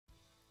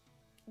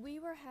We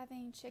were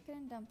having chicken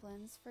and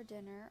dumplings for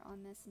dinner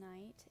on this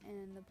night,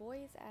 and the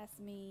boys asked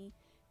me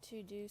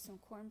to do some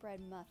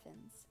cornbread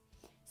muffins.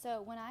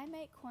 So when I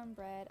make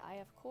cornbread, I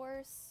of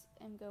course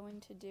am going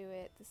to do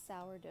it the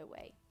sourdough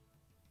way.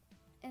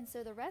 And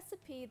so the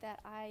recipe that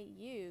I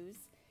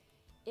use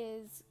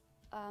is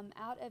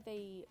out of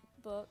a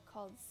book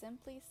called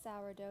Simply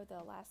Sourdough,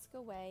 the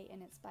Alaska Way,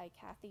 and it's by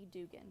Kathy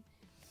Dugan.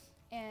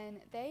 And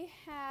they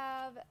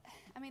have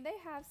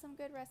some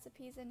good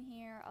recipes in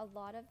here. A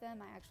lot of them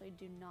I actually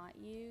do not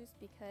use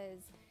because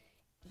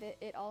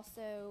it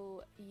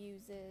also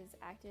uses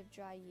active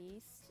dry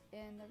yeast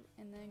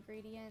in the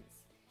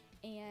ingredients.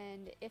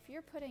 And if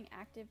you're putting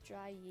active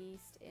dry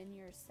yeast in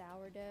your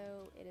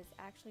sourdough, it is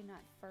actually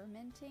not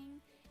fermenting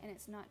and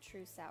it's not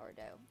true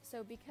sourdough.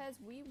 So because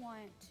we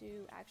want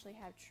to actually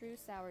have true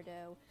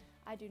sourdough,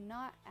 I do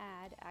not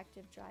add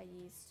active dry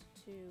yeast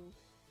to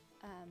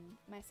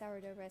my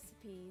sourdough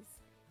recipes,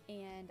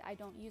 and I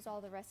don't use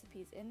all the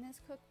recipes in this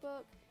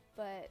cookbook,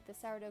 but the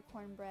sourdough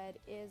cornbread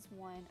is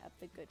one of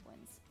the good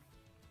ones.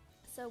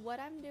 So what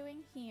I'm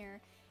doing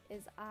here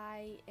is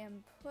I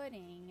am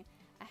putting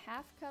a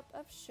half cup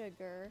of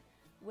sugar,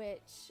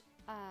 which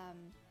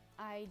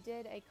I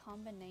did a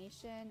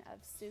combination of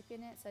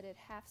sucanate, so I did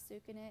half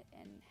sucanate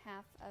and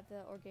half of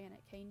the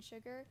organic cane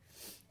sugar.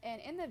 And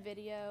in the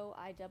video,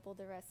 I doubled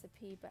the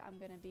recipe, but I'm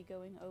going to be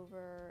going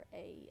over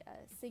a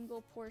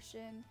single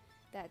portion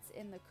that's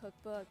in the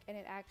cookbook, and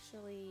it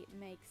actually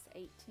makes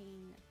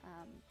 18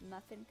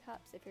 muffin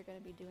cups if you're going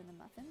to be doing the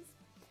muffins.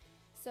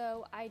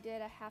 So I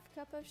did a half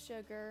cup of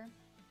sugar,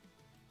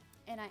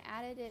 and I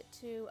added it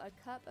to a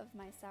cup of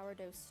my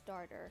sourdough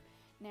starter.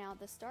 Now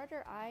the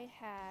starter I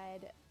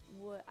had,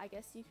 I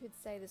guess you could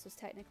say this was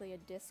technically a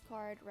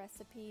discard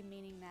recipe,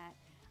 meaning that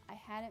I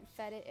hadn't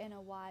fed it in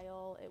a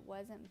while, it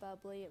wasn't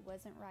bubbly, it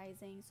wasn't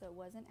rising, so it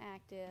wasn't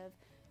active,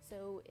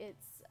 so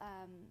it's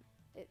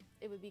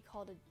it would be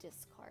called a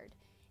discard.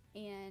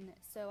 And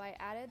so I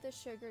added the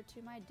sugar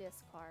to my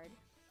discard,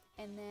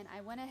 and then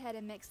I went ahead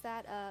and mixed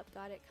that up,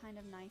 got it kind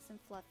of nice and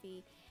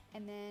fluffy,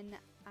 and then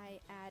I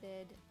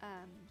added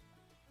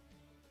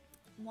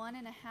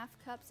 1.5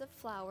 cups of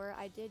flour.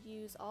 I did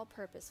use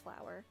all-purpose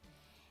flour.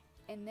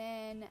 And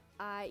then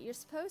you're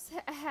supposed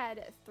to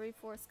add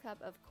 3/4 cup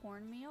of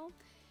cornmeal.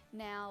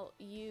 Now,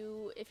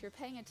 if you're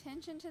paying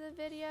attention to the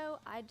video,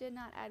 I did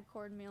not add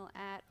cornmeal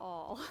at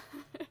all.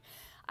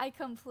 I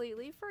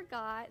completely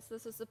forgot. So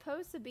this was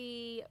supposed to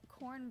be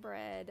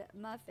cornbread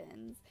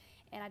muffins,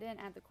 and I didn't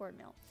add the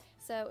cornmeal.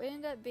 So it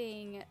ended up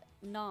being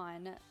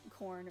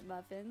non-corn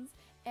muffins,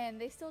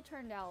 and they still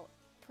turned out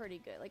pretty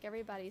good. Like,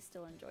 everybody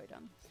still enjoyed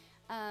them.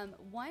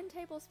 1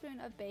 tablespoon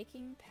of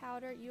baking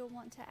powder. You'll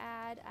want to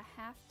add a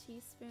half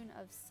teaspoon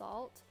of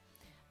salt.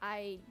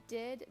 I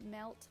did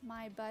melt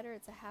my butter.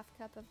 It's a half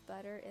cup of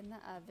butter in the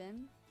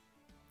oven.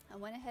 I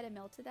went ahead and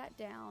melted that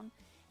down,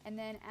 and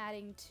then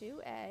adding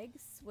 2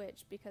 eggs,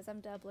 which, because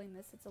I'm doubling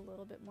this, it's a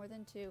little bit more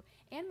than 2.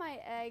 And my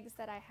eggs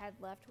that I had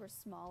left were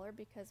smaller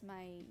because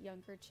my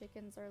younger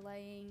chickens are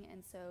laying,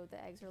 and so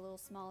the eggs are a little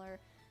smaller.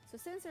 So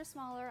since they're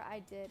smaller, I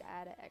did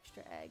add an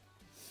extra egg.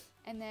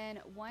 And then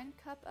 1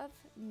 cup of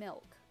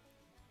milk.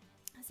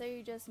 So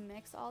you just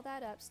mix all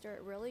that up, stir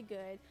it really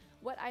good.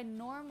 What I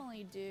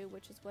normally do,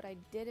 which is what I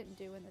didn't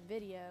do in the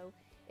video,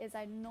 is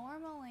I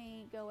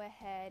normally go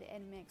ahead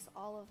and mix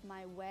all of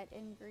my wet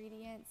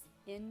ingredients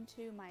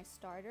into my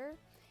starter,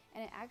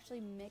 and it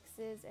actually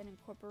mixes and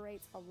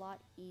incorporates a lot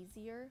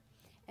easier.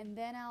 And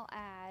then I'll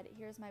add,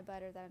 here's my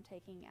butter that I'm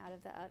taking out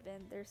of the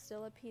oven. There's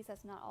still a piece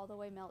that's not all the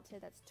way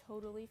melted. That's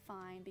totally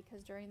fine,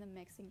 because during the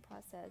mixing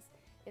process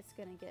it's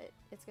gonna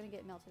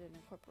get melted and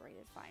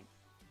incorporated fine.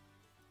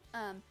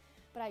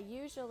 But I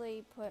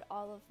usually put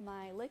all of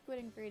my liquid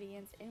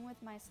ingredients in with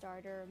my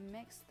starter,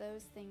 mix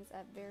those things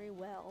up very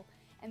well,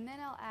 and then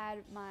I'll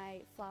add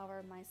my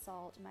flour, my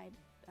salt, my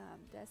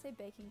did I say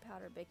baking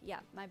powder?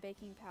 Yeah, my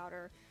baking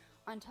powder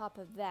on top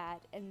of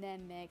that, and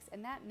then mix,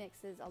 and that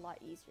mixes a lot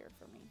easier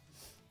for me.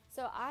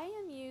 So I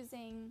am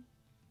using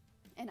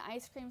an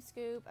ice cream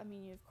scoop. I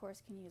mean, you of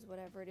course can use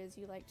whatever it is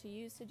you like to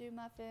use to do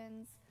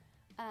muffins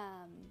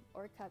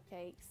or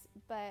cupcakes,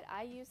 but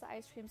I use the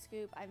ice cream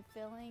scoop. I'm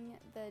filling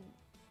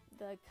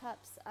the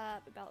cups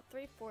up about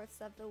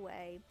 3/4 of the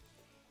way.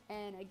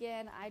 And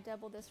again, I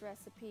doubled this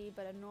recipe,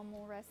 but a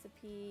normal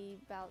recipe,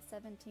 about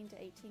 17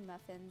 to 18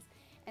 muffins.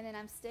 And then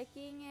I'm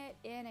sticking it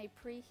in a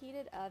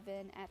preheated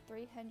oven at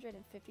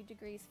 350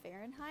 degrees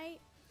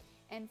Fahrenheit.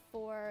 And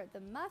for the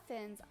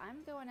muffins,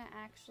 I'm going to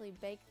actually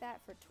bake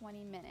that for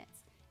 20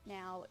 minutes.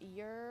 Now,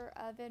 your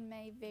oven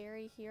may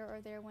vary here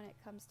or there when it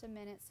comes to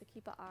minutes, so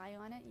keep an eye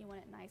on it. You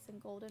want it nice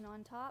and golden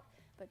on top,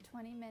 but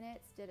 20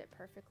 minutes did it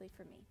perfectly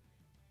for me.